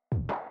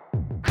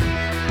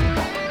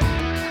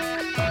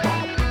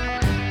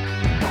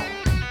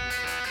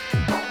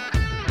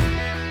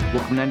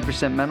Welcome to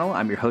 90% Mental.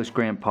 I'm your host,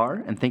 Grant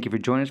Parr, and thank you for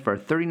joining us for our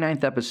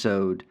 39th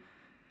episode.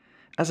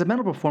 As a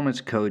mental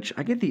performance coach,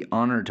 I get the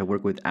honor to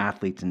work with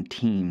athletes and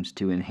teams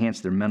to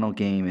enhance their mental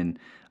game and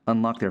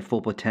unlock their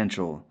full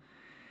potential.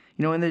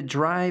 And the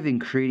drive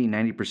in creating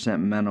 90%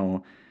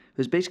 Mental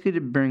was basically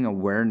to bring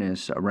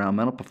awareness around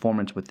mental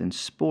performance within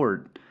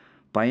sport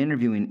by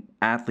interviewing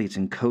athletes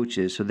and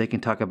coaches so they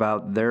can talk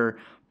about their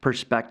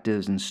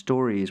perspectives and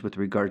stories with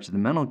regards to the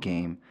mental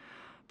game.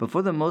 But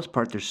for the most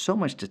part, there's so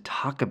much to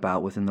talk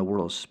about within the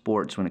world of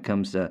sports when it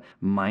comes to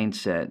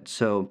mindset.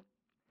 So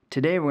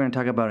today we're going to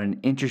talk about an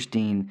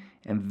interesting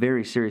and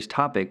very serious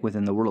topic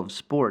within the world of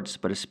sports,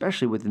 but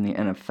especially within the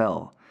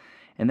NFL,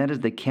 and that is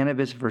the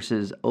cannabis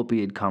versus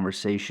opioid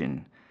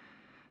conversation.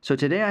 So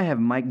today I have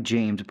Mike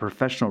James, a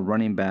professional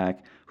running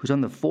back, who's on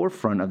the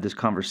forefront of this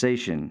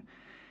conversation.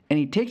 And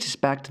he takes us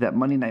back to that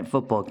Monday Night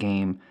Football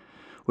game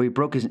where he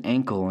broke his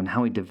ankle and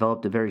how he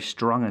developed a very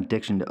strong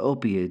addiction to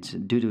opiates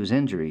due to his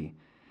injury.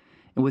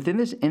 And within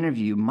this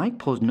interview, Mike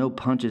pulls no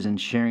punches in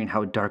sharing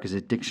how dark his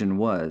addiction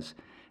was.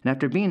 And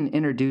after being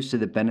introduced to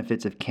the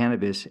benefits of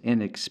cannabis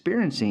and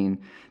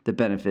experiencing the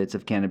benefits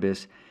of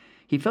cannabis,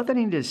 he felt that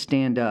he needed to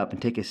stand up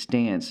and take a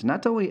stance,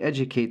 not to only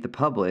educate the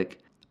public,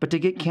 but to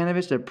get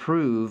cannabis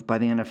approved by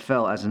the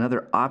NFL as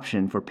another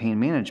option for pain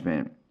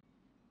management.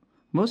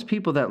 Most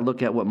people that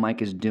look at what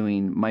Mike is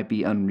doing might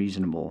be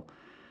unreasonable,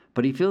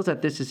 but he feels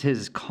that this is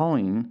his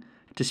calling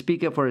to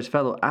speak up for his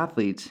fellow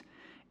athletes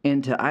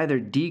and to either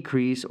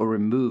decrease or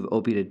remove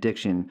opiate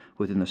addiction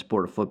within the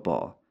sport of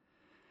football.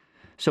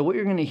 So what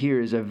you're going to hear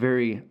is a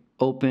very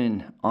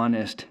open,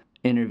 honest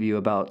interview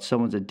about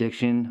someone's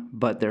addiction,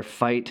 but their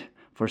fight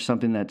for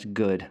something that's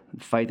good,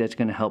 a fight that's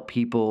going to help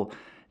people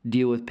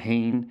deal with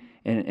pain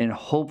and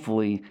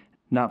hopefully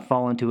not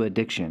fall into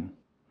addiction.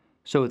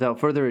 So without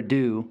further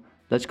ado,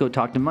 let's go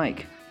talk to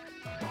Mike.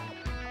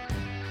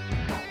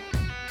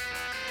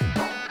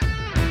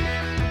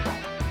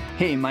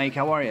 Hey, Mike,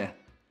 how are you?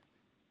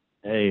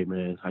 Hey,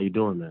 man. How you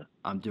doing, man?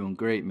 I'm doing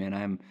great,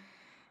 man.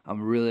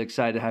 I'm really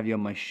excited to have you on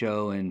my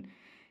show and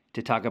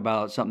to talk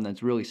about something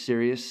that's really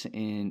serious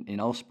in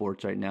all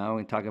sports right now,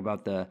 and talk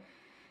about the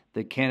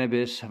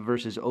cannabis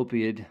versus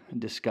opioid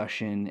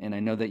discussion. And I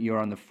know that you're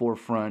on the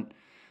forefront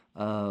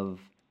of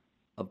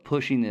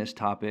pushing this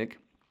topic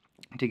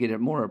to get it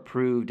more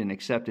approved and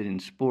accepted in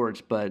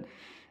sports. But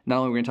not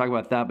only are we going to talk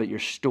about that, but your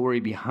story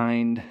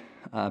behind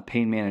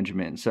pain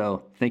management.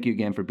 So thank you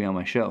again for being on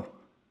my show.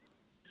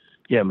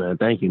 Yeah, man.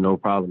 Thank you. No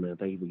problem, man.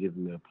 Thank you for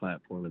giving me a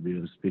platform to be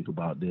able to speak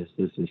about this.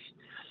 This is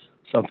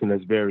something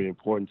that's very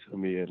important to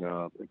me and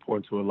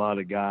important to a lot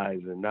of guys,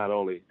 and not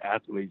only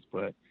athletes,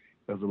 but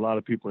there's a lot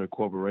of people in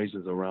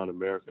corporations around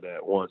America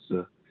that wants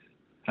to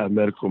have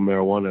medical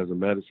marijuana as a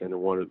medicine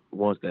and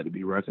wants that to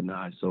be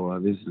recognized. So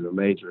this is a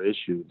major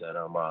issue that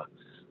I'm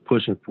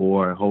pushing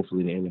for, and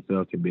hopefully the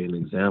NFL can be an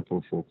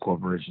example for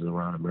corporations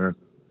around America.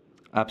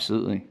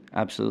 Absolutely.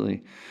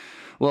 Absolutely.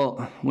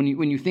 Well, when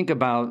you think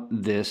about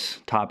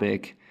this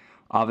topic,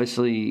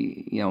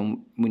 obviously,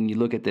 when you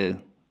look at the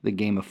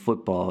game of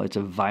football, it's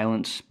a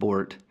violent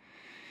sport.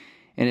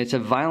 And it's a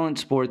violent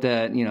sport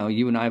that,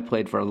 you and I have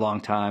played for a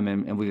long time,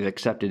 and we've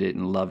accepted it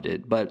and loved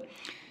it. But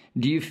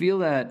do you feel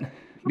that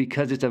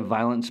because it's a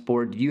violent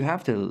sport, do you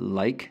have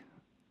to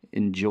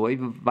enjoy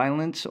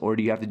violence, or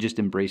do you have to just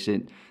embrace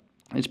it?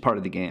 It's part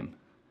of the game.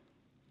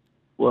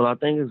 Well, I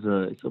think it's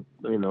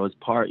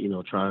part,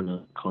 trying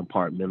to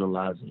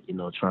compartmentalize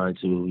it, trying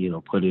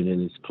to, put it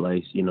in its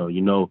place.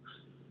 The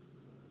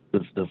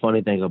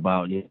funny thing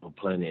about,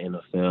 playing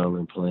the NFL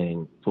and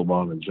playing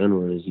football in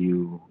general is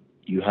you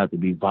have to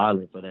be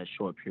violent for that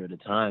short period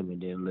of time and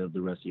then live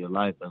the rest of your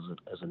life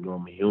as a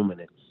normal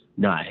human and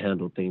not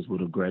handle things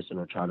with aggression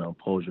or try to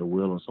impose your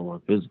will on someone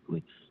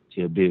physically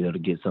to be able to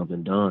get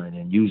something done.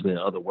 And usually in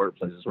other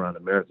workplaces around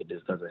America,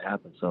 this doesn't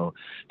happen. So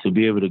to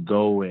be able to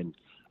go and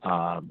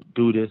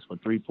do this for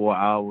 3-4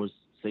 hours,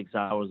 6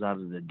 hours out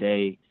of the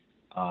day,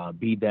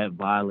 be that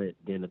violent,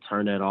 then to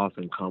turn that off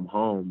and come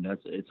home,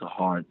 it's a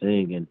hard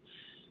thing. And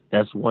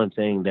that's one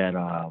thing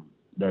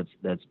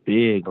that's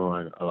big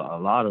on a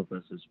lot of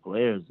us as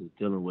players, is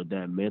dealing with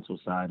that mental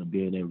side of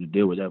being able to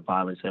deal with that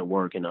violence at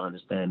work and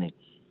understanding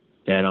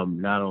that I'm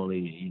not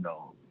only,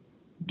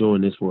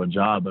 doing this for a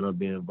job, but I'm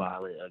being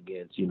violent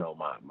against,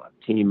 my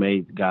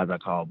teammates, guys I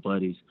call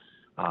buddies.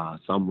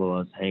 Some of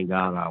us hang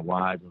out, our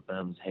wives and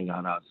families hang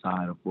out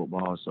outside of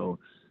football. So,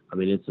 I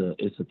mean,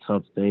 it's a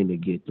tough thing to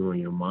get through in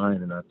your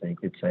mind, and I think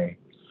it's a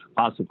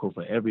obstacle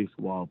for every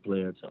football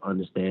player to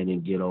understand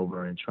and get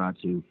over and try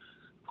to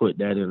put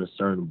that in a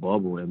certain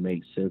bubble and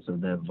make sense of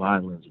that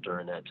violence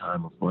during that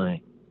time of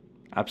playing.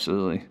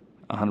 Absolutely,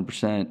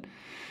 100%.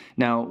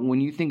 Now,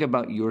 when you think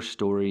about your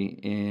story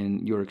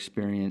and your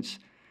experience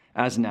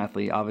as an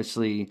athlete,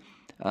 obviously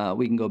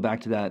we can go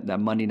back to that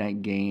Monday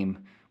night game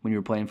when you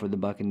were playing for the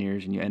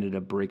Buccaneers and you ended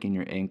up breaking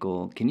your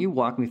ankle. Can you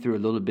walk me through a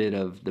little bit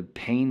of the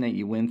pain that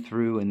you went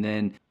through, and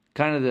then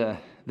kind of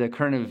the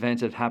current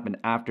events that happened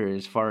after,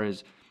 as far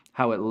as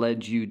how it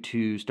led you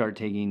to start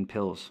taking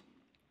pills?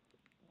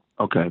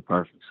 Okay,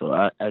 perfect.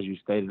 So as you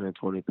stated, in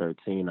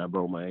 2013, I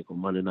broke my ankle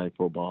Monday Night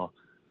Football.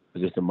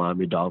 against the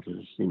Miami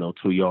Dolphins, 2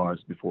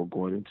 yards before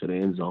going into the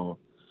end zone.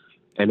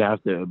 And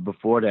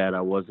before that,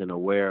 I wasn't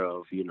aware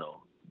of,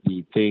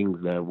 the things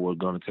that were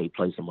going to take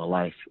place in my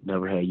life.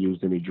 Never had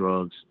used any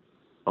drugs.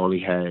 Only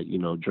had,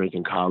 drink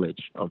in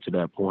college up to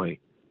that point.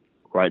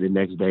 Right the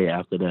next day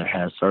after that,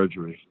 had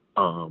surgery.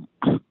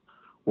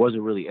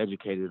 Wasn't really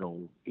educated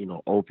on,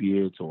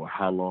 opiates or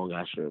how long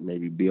I should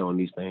maybe be on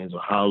these things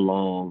or how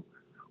long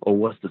or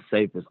what's the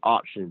safest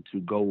option to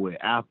go with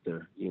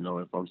after,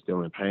 if I'm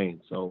still in pain.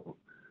 So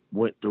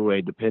went through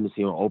a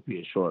dependency on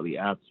opiates shortly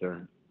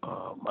after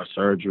my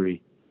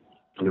surgery,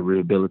 trying to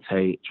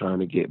rehabilitate, trying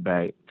to get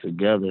back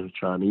together,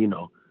 trying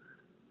to,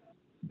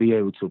 be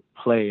able to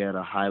play at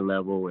a high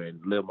level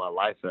and live my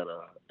life at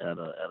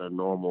a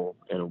normal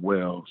and a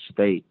well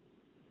state.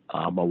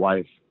 My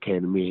wife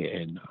came to me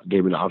and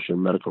gave me the option of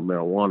medical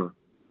marijuana.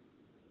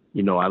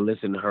 I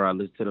listened to her. I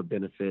listened to the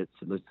benefits,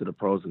 listened to the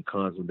pros and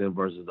cons of them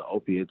versus the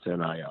opiates,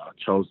 and I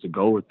chose to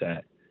go with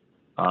that.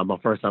 My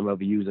first time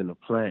ever using the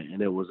plant,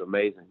 and it was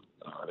amazing.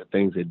 The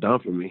things it done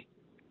for me,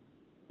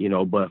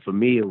 but for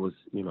me, it was,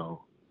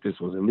 this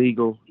was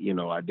illegal.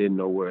 I didn't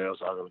know where else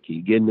I was going to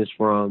keep getting this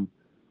from.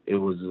 It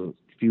was a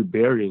few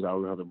barriers I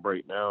was going to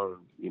break down,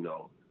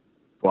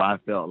 where I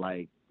felt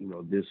like,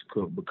 this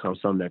could become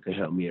something that could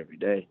help me every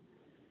day.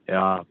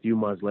 A few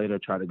months later, I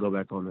tried to go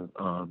back on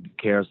the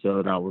carousel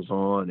that I was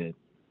on and,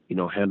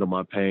 handle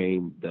my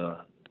pain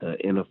kind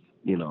of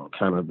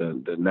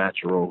the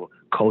natural,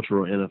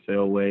 cultural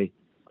NFL way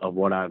of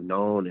what I've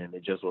known, and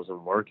it just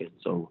wasn't working.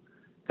 So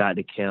got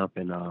to camp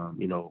and,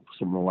 spoke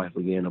to my wife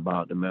again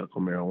about the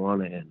medical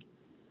marijuana. And,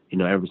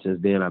 ever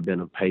since then, I've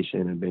been a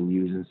patient and been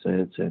using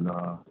since. And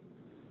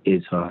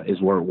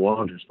it's worked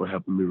wonders for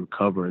helping me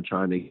recover and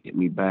trying to get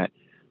me back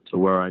to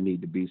where I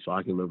need to be so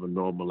I can live a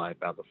normal life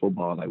after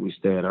football. Like we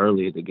said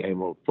earlier, the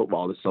game of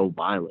football is so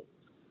violent.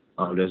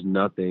 There's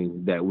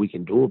nothing that we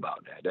can do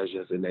about that. That's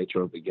just the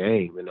nature of the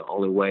game. And the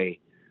only way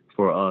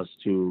for us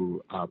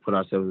to put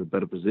ourselves in a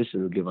better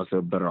position is give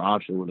ourselves a better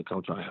option when it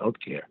comes to our health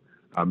care,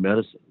 our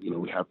medicine.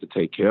 We have to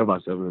take care of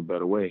ourselves in a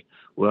better way.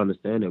 We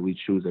understand that we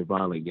choose a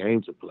violent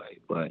game to play,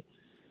 but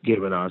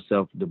giving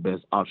ourselves the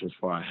best options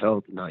for our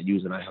health, not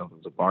using our health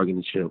as a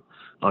bargaining chip,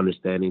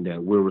 understanding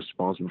that we're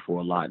responsible for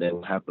a lot that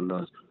will happen to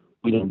us.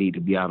 We don't need to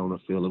be out on the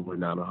field if we're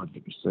not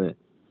 100%.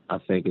 I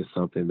think it's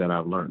something that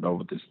I've learned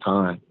over this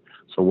time.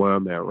 So where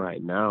I'm at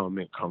right now, I'm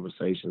in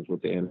conversations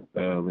with the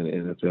NFL and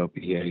the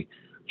NFLPA,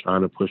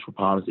 trying to push for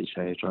policy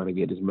change, trying to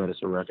get this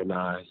medicine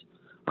recognized,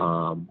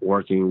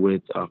 working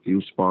with a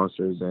few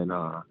sponsors and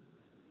a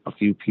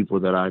few people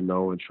that I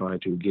know and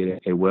trying to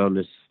get a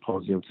wellness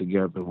symposium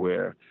together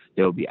where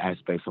there'll be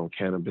aspects on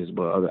cannabis,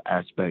 but other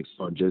aspects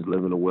on just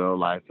living a well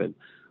life and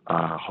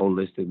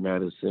holistic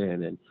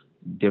medicine and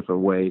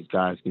different ways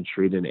guys can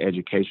treat an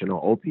education on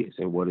opiates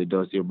and what it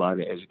does to your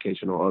body,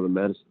 education on other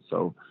medicine.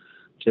 So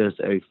just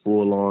a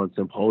full-on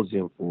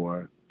symposium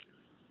for,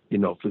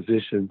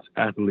 physicians,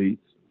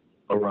 athletes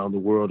around the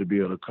world to be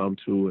able to come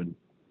to and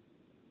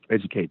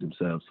educate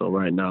themselves. So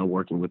right now I'm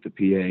working with the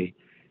PA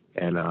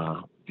and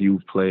few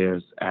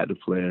players, active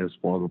players,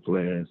 former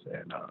players,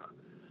 and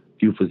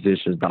few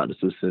physicians, Dr.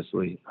 Sue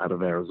Sisley out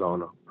of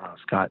Arizona,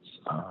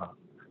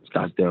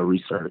 Scottsdale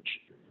Research.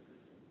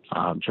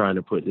 I'm trying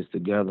to put this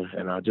together,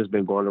 and I've just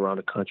been going around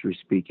the country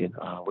speaking.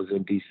 I was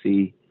in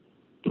D.C.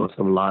 doing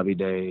some lobby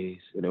days,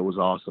 and it was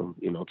awesome,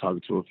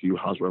 talking to a few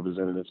House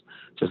representatives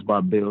just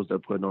about bills they're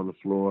putting on the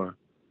floor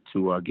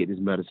to get this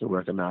medicine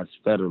recognized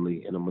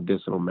federally in a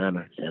medicinal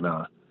manner. And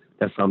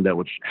that's something that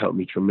would help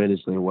me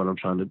tremendously in what I'm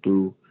trying to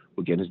do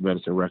with getting this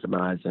medicine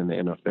recognized in the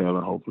NFL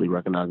and hopefully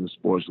recognizing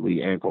sports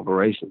league and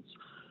corporations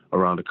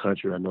around the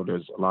country. I know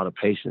there's a lot of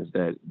patients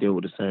that deal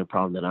with the same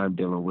problem that I'm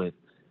dealing with,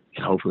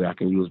 and hopefully I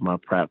can use my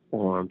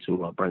platform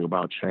to bring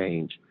about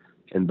change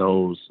in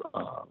those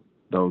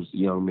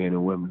young men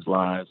and women's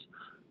lives,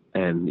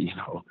 and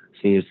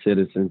senior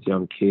citizens,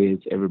 young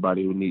kids,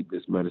 everybody who needs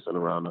this medicine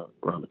around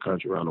the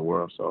country, around the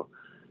world. So,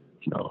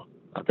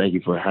 I thank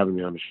you for having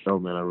me on the show,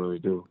 man. I really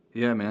do.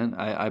 Yeah, man,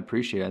 I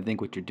appreciate it. I think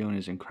what you're doing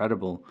is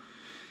incredible.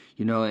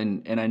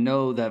 And I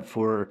know that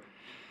for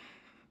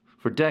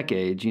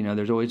decades,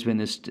 there's always been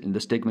the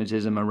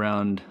stigmatism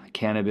around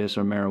cannabis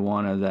or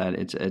marijuana that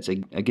it's a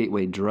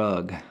gateway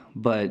drug.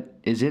 But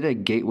is it a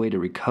gateway to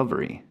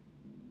recovery?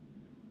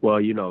 Well,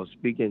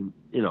 speaking,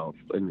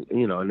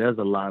 and there's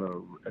a lot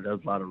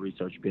of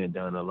research being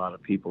done, a lot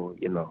of people,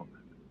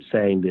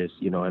 saying this,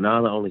 and I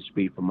only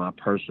speak from my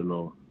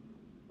personal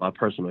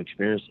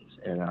experiences.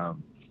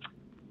 And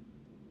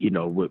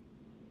with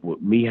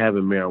me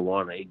having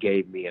marijuana, it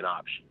gave me an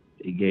option.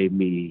 It gave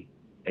me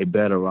a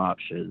better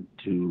option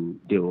to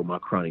deal with my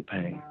chronic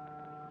pain.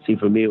 See,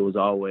 for me, it was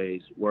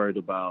always worried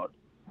about,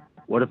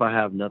 what if I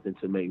have nothing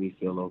to make me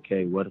feel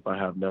okay? What if I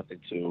have nothing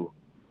to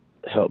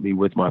help me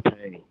with my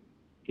pain?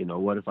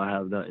 What if I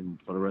have nothing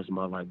for the rest of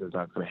my life that's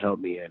not going to help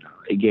me? And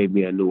it gave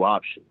me a new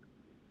option.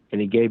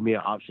 And it gave me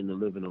an option to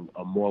live in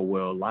a more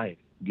well life,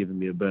 giving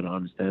me a better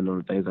understanding of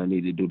the things I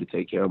need to do to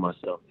take care of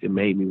myself. It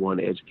made me want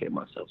to educate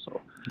myself.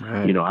 So,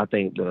 right. I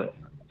think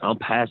I'm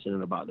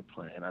passionate about the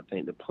plant. And I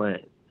think the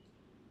plant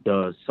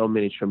does so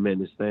many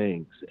tremendous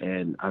things,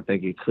 and I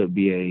think it could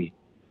be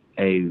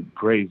a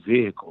great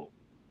vehicle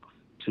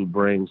to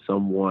bring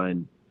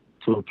someone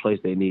to a place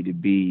they need to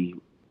be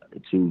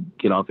to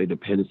get off their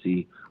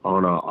dependency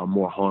on a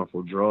more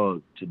harmful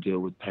drug to deal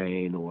with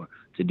pain or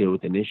to deal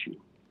with an issue.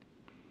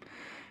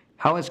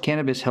 How has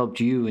cannabis helped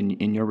you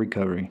in your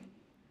recovery?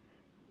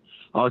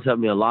 Oh, it's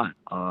helped me a lot.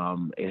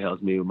 It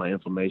helps me with my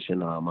inflammation,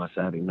 my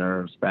sciatic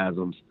nerve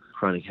spasms,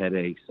 chronic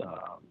headaches,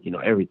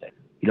 everything.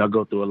 I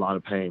go through a lot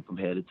of pain from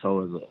head to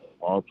toe as a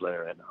ball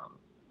player, and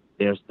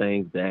there's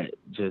things that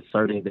just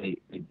certain things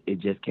it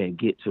just can't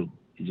get to.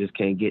 It just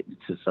can't get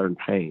to certain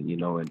pain,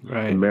 and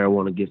Right.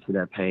 marijuana gets to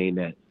that pain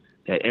that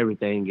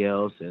everything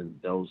else and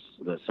those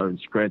the certain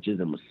scratches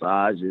and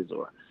massages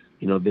or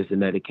this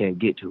and that it can't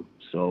get to.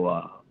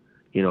 So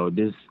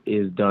this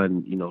is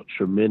done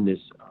tremendous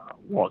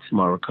walks in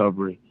my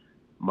recovery,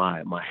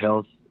 my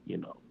health,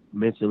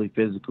 mentally,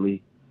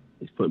 physically.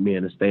 It's put me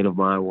in a state of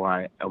mind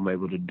where I'm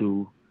able to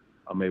do,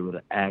 I'm able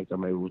to act,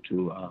 I'm able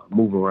to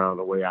move around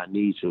the way I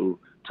need to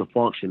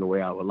function the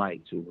way I would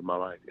like to in my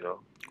life.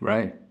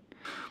 Right.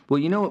 Well,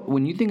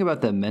 when you think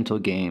about the mental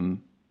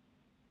game,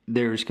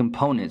 there's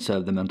components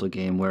of the mental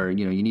game where,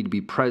 you need to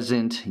be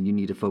present, you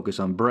need to focus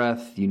on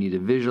breath, you need to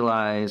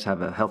visualize,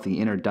 have a healthy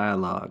inner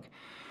dialogue.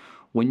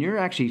 When you're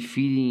actually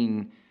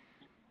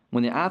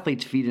when the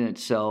athlete's feeding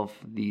itself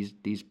these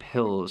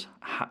pills,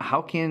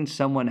 how can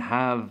someone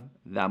have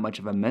that much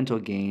of a mental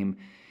game?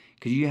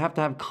 Because you have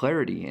to have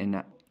clarity,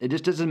 and it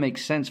just doesn't make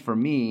sense for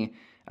me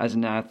as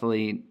an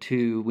athlete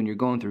to, when you're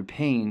going through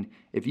pain,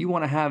 if you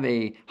want to have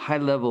a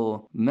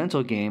high-level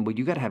mental game, well,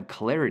 you got to have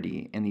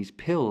clarity, and these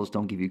pills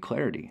don't give you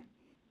clarity.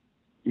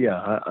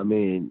 Yeah, I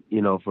mean,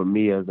 for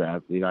me as an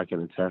athlete, I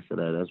can attest to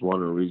that. That's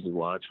one of the reasons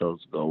why I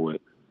chose to go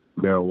with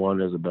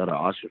marijuana as a better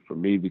option for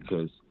me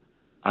because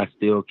I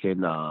still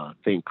can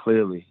think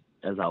clearly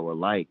as I would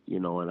like,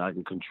 and I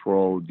can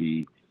control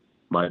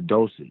my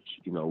dosage,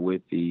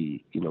 with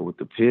the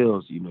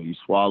pills, you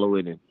swallow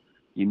it and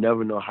you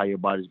never know how your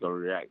body's going to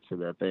react to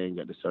that thing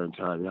at a certain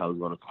time, how it's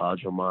going to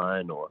cloud your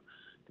mind or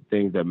the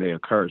things that may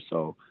occur.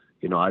 So,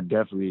 I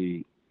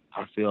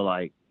feel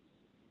like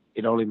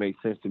it only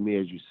makes sense to me,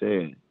 as you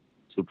said,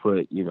 to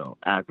put,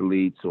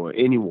 athletes or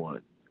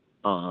anyone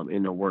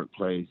in the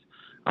workplace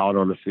out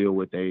on the field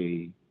with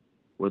a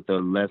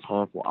less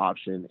harmful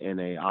option and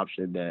a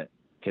option that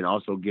can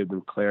also give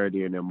them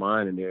clarity in their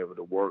mind and they're able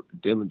to work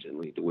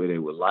diligently the way they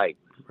would like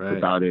Right.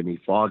 without any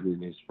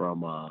fogginess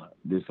from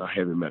this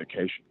heavy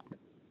medication.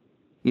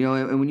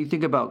 And when you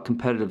think about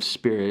competitive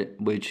spirit,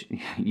 which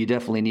you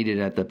definitely need it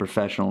at the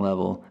professional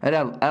level, at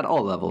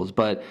all levels,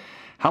 but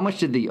how much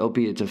did the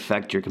opiates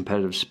affect your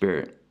competitive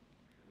spirit?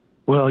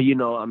 Well,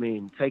 I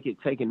mean,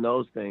 taking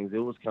those things, it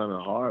was kind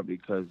of hard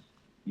because,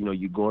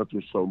 you're going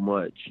through so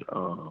much,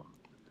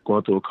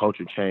 going through a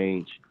culture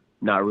change,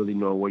 not really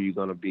knowing where you're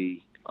going to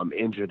be. I'm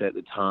injured at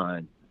the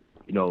time.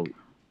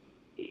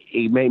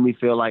 It made me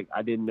feel like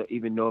I didn't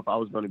even know if I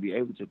was going to be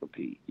able to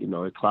compete.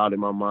 It clouded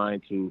my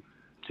mind to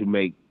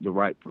make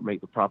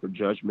the proper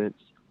judgments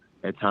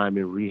at time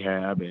in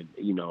rehab. And,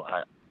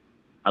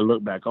 I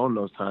look back on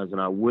those times and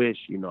I wish,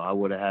 I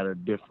would have had a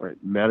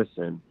different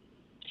medicine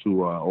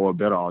to, or a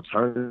better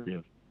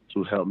alternative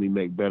to help me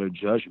make better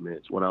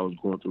judgments when I was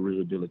going through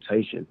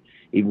rehabilitation,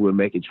 even with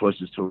making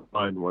choices to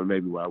run or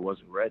maybe where I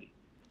wasn't ready.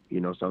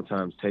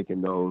 Sometimes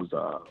taking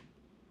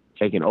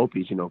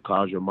opiates,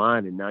 clouds your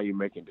mind and now you're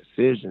making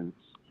decisions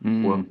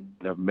well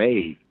have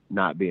made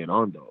not being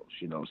on those,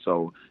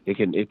 so it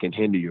can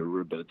hinder your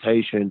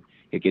rehabilitation.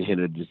 It can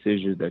hinder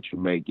decisions that you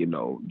make,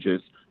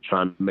 just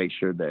trying to make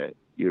sure that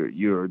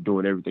you're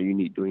doing everything you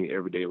need to do in your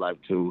everyday life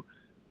to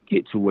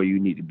get to where you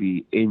need to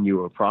be in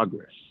your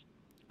progress.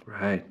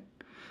 Right.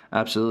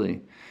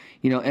 Absolutely.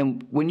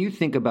 And when you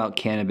think about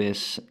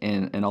cannabis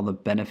and all the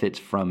benefits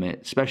from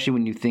it, especially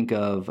when you think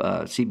of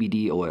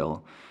CBD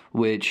oil,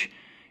 which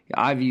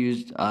I've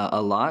used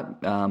a lot.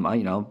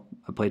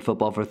 I played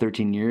football for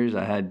 13 years.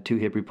 I had 2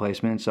 hip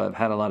replacements, so I've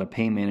had a lot of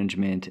pain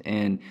management.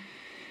 And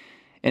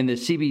the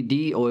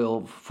CBD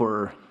oil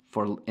for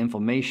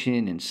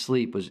inflammation and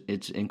sleep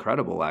it's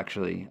incredible,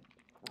 actually.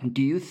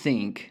 Do you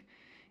think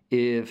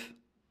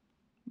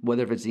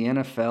whether if it's the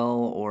NFL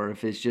or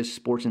if it's just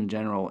sports in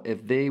general,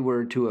 if they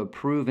were to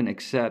approve and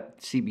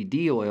accept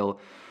CBD oil,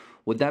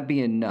 would that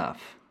be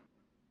enough?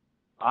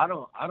 I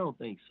don't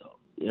think so.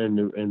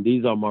 And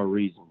these are my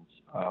reasons.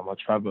 I've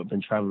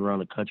been traveling around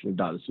the country with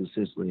Dr. Sue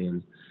Sisley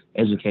and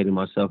educating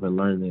myself and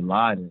learning a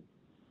lot. And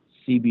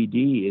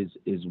CBD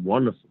is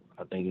wonderful.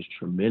 I think it's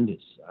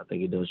tremendous. I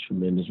think it does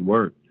tremendous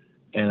work.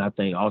 And I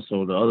think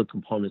also the other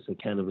components of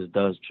cannabis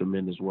does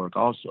tremendous work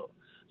also.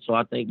 So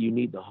I think you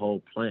need the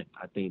whole plant.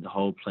 I think the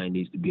whole plant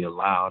needs to be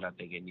allowed. I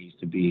think it needs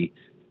to be,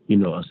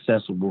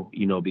 accessible,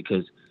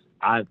 because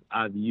I've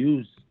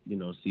used,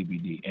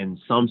 CBD, and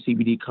some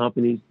CBD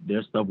companies,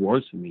 their stuff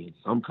works for me and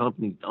some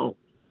companies don't,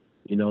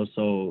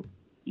 so,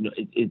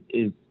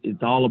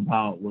 it's all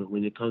about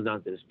when it comes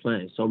down to this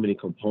plant, so many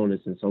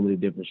components and so many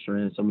different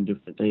strands, so many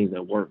different things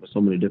that work for so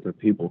many different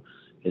people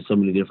and so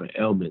many different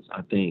ailments.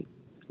 I think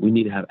we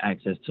need to have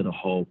access to the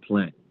whole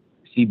plant.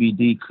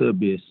 CBD could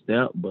be a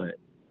step, but,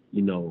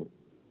 you know,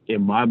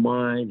 in my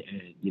mind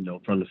and, you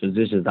know, from the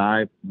physicians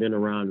I've been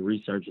around,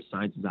 researchers,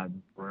 scientists I've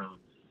been around,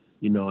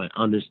 you know, and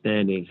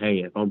understanding, hey,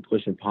 if I'm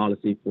pushing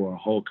policy for a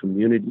whole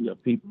community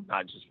of people,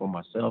 not just for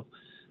myself,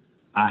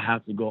 I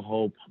have to go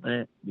whole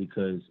plant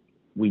because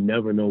we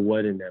never know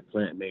what in that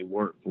plant may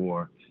work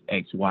for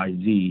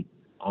XYZ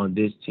on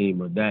this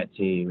team or that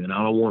team. And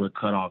I don't want to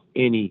cut off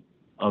any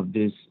of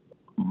this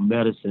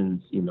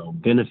medicine's, you know,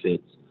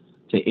 benefits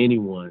to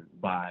anyone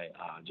by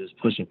just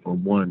pushing for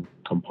one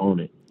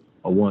component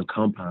or one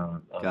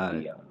compound of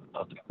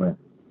the plant.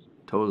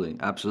 Totally.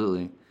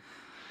 Absolutely.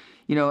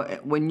 You know,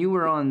 when you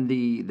were on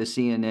the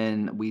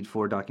CNN Weed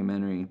 4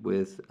 documentary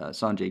with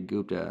Sanjay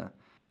Gupta,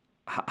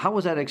 how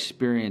was that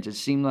experience? It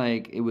seemed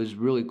like it was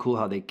really cool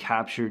how they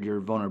captured your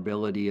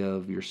vulnerability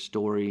of your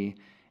story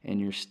and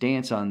your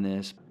stance on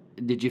this.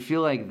 Did you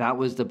feel like that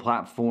was the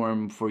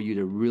platform for you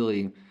to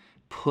really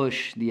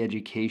push the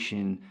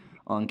education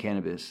on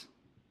cannabis?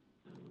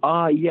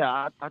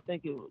 Yeah, I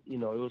think it, you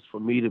know, it was for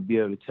me to be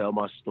able to tell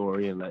my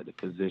story and let the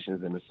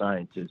physicians and the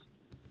scientists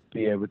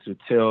be able to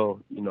tell,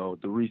 you know,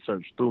 the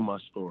research through my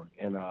story.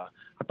 And I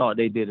thought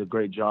they did a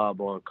great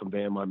job on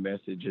conveying my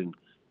message and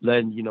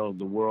letting, you know,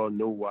 the world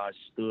know where I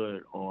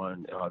stood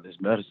on this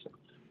medicine.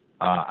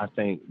 I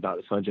think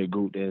Dr. Sanjay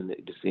Gupta and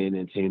the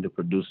CNN team, the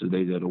producers,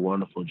 they did a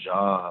wonderful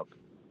job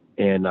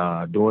in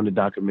doing the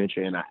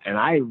documentary. And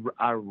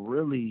I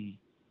really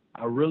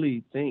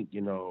think,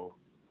 you know,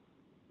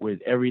 with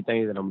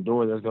everything that I'm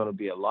doing, there's going to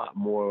be a lot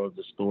more of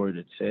the story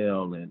to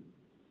tell. And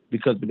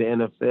because with the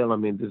NFL, I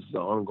mean, this is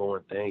an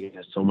ongoing thing, and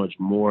there's so much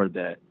more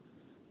that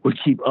we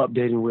keep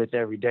updating with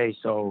every day.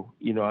 So,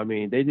 you know, I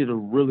mean, they did a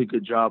really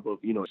good job of,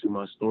 you know, sharing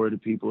my story to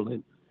people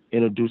and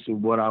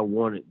introducing what I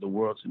wanted the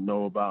world to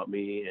know about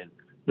me and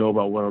know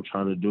about what I'm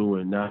trying to do.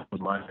 And now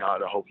it's my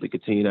job to hopefully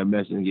continue that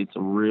message and get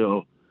some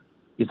real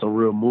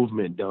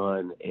movement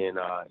done in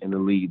the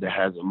league that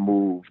hasn't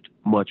moved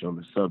much on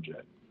the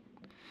subject.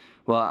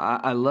 Well,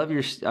 I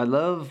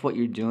love what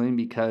you're doing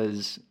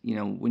because, you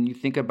know, when you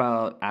think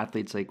about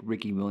athletes like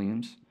Ricky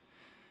Williams,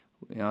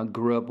 you know, I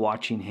grew up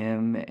watching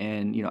him,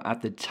 and, you know,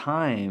 at the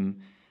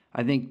time,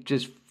 I think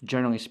just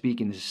generally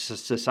speaking,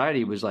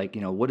 society was like,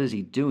 you know, what is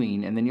he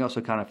doing? And then you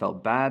also kind of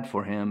felt bad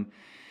for him.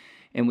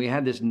 And we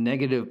had this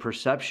negative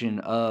perception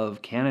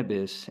of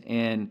cannabis.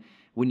 And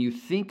when you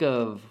think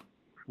of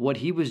what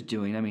he was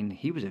doing, I mean,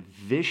 he was a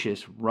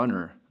vicious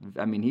runner.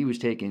 I mean, he was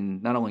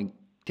not only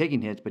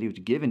taking hits, but he was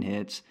giving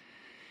hits.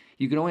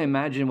 You can only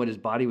imagine what his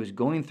body was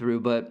going through.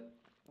 But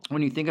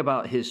when you think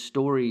about his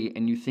story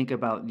and you think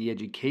about the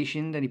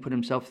education that he put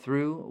himself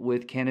through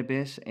with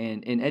cannabis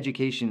and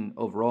education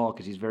overall,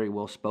 because he's very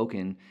well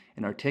spoken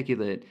and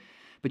articulate,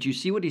 but you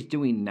see what he's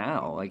doing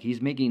now. Like,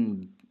 he's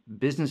making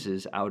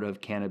businesses out of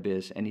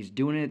cannabis, and he's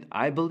doing it,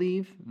 I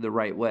believe, the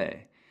right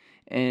way.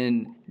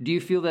 And do you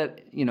feel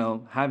that, you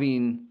know,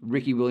 having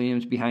Ricky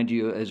Williams behind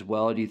you as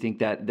well, do you think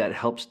that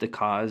helps the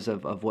cause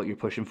of what you're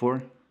pushing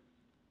for?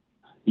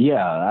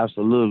 Yeah,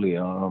 absolutely.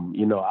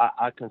 You know,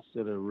 I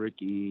consider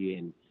Ricky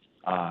and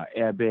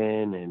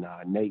Eben and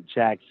Nate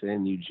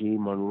Jackson,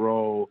 Eugene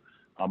Monroe,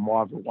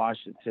 Marvin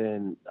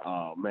Washington.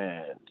 Oh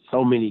man,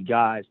 so many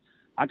guys.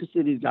 I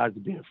consider these guys to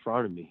be in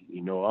front of me.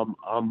 You know,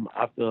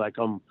 I feel like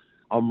I'm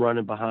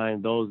running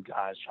behind those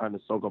guys, trying to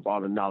soak up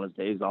all the knowledge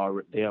they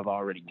have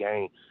already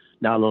gained,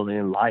 not only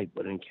in life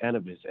but in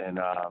cannabis. And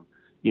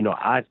you know,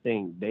 I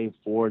think they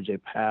forge a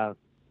path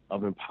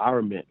of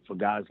empowerment for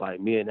guys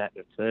like me and that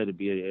to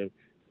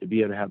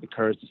be able to have the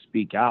courage to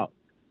speak out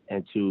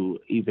and to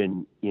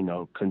even, you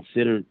know,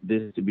 consider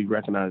this to be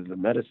recognized as a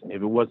medicine.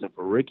 If it wasn't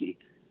for Ricky,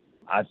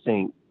 I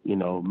think, you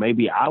know,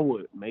 maybe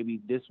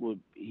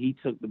he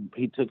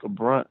took a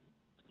brunt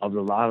of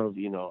a lot of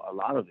it. You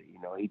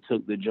know, he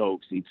took the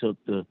jokes, he took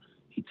the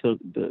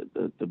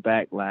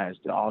backlash,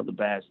 all the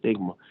bad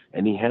stigma,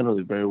 and he handled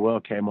it very well,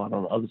 came out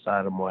on the other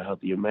side a more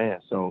healthier man.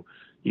 So,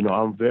 you know,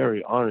 I'm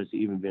very honored to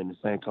even be in the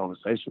same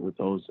conversation with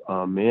those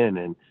men.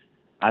 And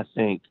I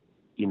think,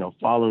 you know,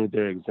 following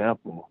their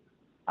example,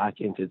 I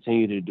can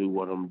continue to do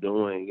what I'm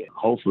doing and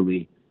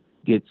hopefully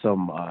get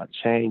some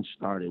change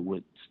started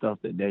with stuff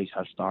that they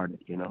have started,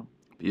 you know.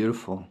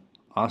 Beautiful.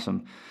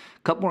 Awesome. A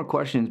couple more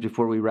questions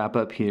before we wrap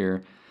up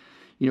here.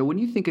 You know, when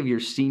you think of your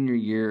senior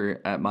year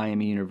at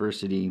Miami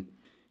University,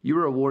 you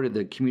were awarded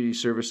the Community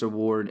Service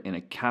Award and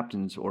a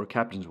Captain's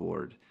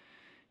Award.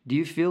 Do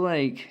you feel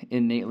like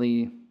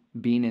innately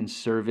being in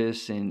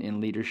service and in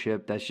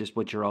leadership, that's just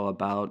what you're all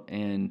about?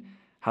 And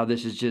how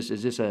is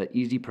this a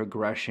easy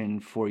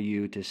progression for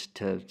you to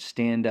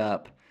stand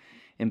up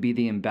and be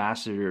the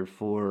ambassador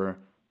for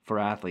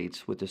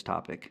athletes with this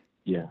topic?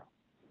 Yeah.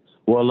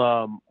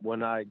 Well,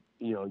 when it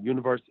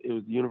was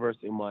the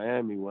University of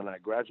Miami when I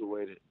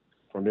graduated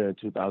from there in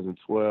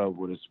 2012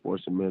 with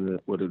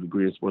a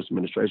degree in sports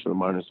administration and a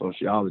minor in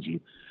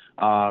sociology.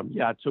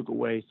 I took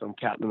away some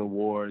captain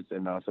awards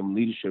and some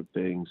leadership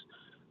things,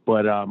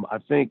 but I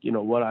think, you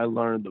know, what I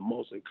learned the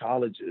most in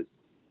college is,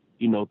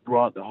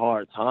 throughout the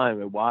hard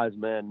time, a wise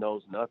man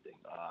knows nothing.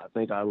 I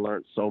think I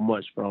learned so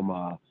much from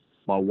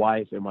my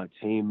wife and my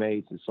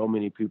teammates and so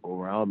many people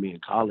around me in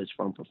college,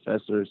 from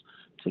professors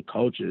to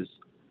coaches,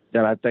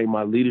 that I think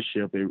my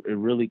leadership, it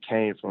really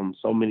came from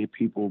so many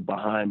people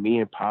behind me,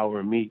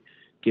 empowering me,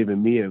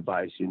 giving me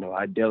advice.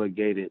 I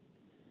delegated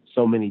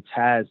so many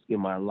tasks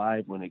in my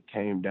life when it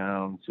came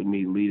down to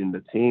me leading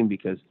the team,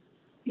 because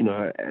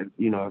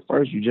at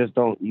first you just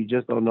don't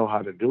know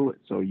how to do it.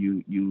 So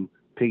you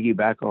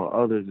piggyback on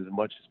others as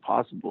much as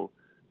possible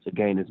to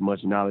gain as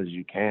much knowledge as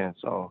you can.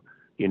 So,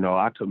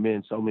 I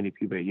commend so many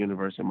people at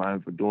University of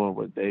Miami for doing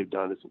what they've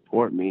done to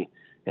support me,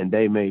 and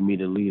they made me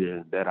the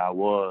leader that I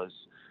was.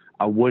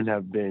 I wouldn't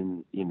have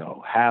been,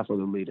 half of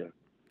the leader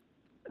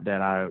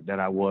that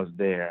I was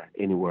there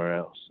anywhere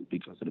else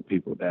because of the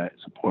people that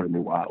supported me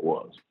while I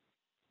was.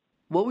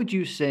 What would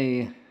you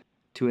say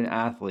to an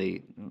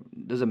athlete?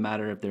 Doesn't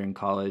matter if they're in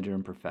college or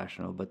in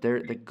professional, but they're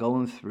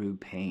going through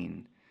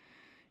pain.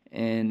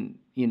 And,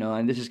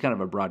 and this is kind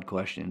of a broad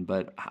question,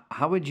 but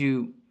how would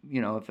you,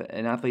 if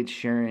an athlete's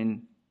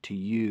sharing to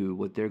you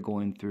what they're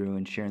going through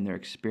and sharing their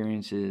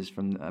experiences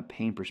from a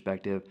pain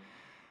perspective,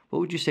 what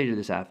would you say to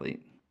this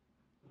athlete?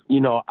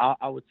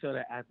 I would tell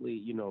that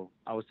athlete,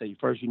 I would say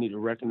first you need to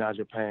recognize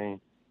your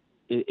pain.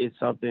 It's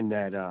something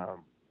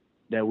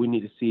that we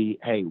need to see,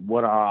 hey,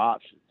 what are our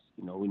options?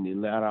 We need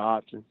to lay out our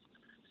options,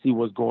 see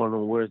what's going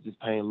on, where is this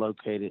pain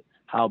located,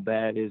 how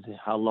bad is it,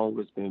 how long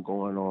it's been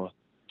going on,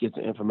 get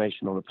the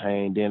information on the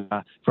pain. Then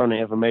from the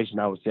information,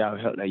 I would say I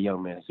would help that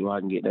young man, see what I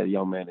can get that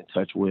young man in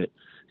touch with,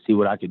 see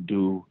what I could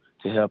do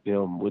to help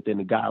him within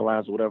the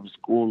guidelines, whatever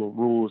school or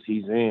rules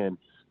he's in,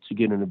 to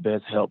get him the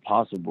best help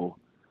possible,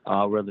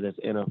 whether that's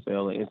NFL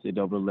or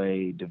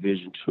NCAA,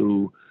 Division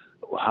II,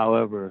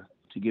 however,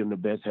 to give him the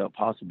best help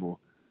possible,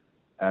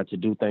 to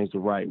do things the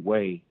right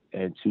way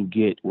and to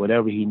get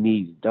whatever he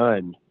needs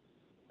done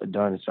as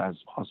fast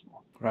as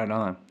possible. Right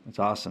on. That's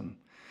awesome.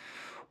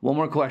 One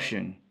more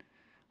question.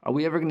 Are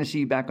we ever going to see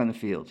you back on the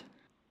field?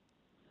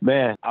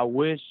 Man, I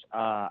wish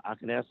I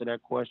could answer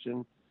that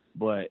question,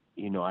 but,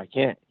 I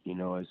can't.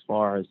 As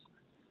far as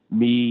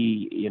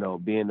me,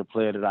 being the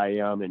player that I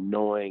am and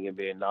knowing and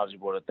being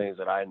knowledgeable of the things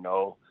that I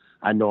know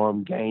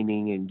I'm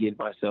gaining and getting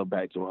myself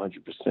back to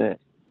 100%.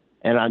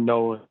 And I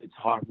know it's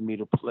hard for me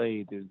to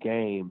play this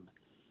game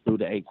through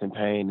the aches and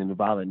pain and the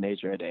violent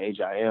nature at the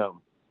age I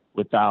am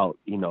without,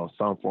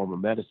 some form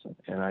of medicine.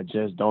 And I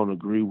just don't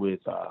agree with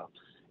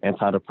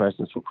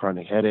antidepressants for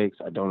chronic headaches.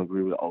 I don't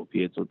agree with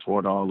opiates or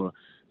Toradol or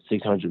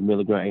 600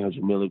 milligram,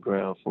 800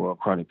 milligram for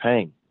chronic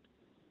pain.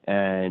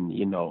 And,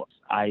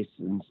 ice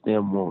and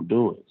stem won't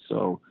do it.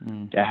 So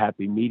that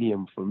happy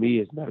medium for me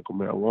is medical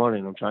marijuana,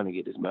 and I'm trying to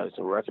get this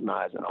medicine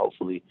recognized, and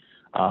hopefully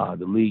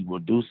the league will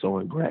do so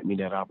and grant me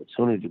that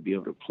opportunity to be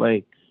able to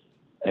play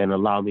and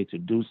allow me to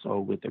do so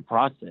with the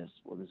process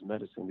for this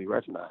medicine be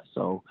recognized.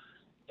 So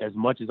as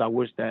much as I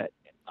wish that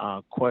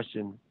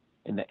question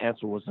and the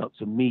answer was up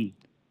to me,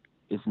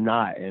 it's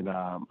not. And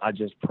I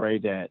just pray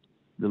that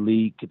the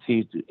league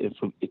continues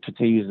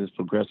its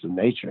progressive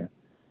nature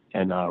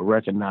and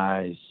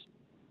recognize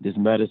this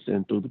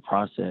medicine through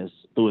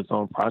its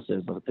own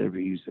process of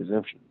therapy use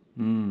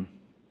exemption.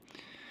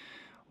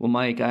 Well,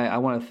 Mike, I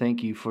want to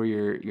thank you for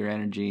your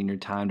energy and your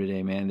time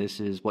today, man. This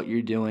is what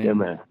you're doing. Yeah,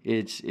 man.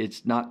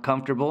 It's not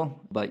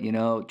comfortable, but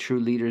true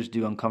leaders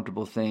do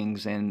uncomfortable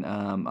things, and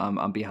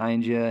I'm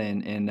behind you,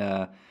 and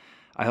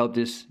I hope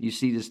you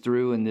see this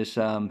through, and this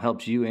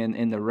helps you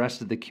and the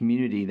rest of the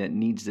community that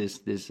needs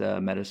this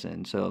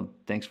medicine. So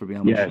thanks for being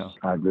on the show. Yes,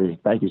 I agree.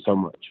 Thank you so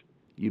much.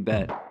 You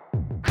bet.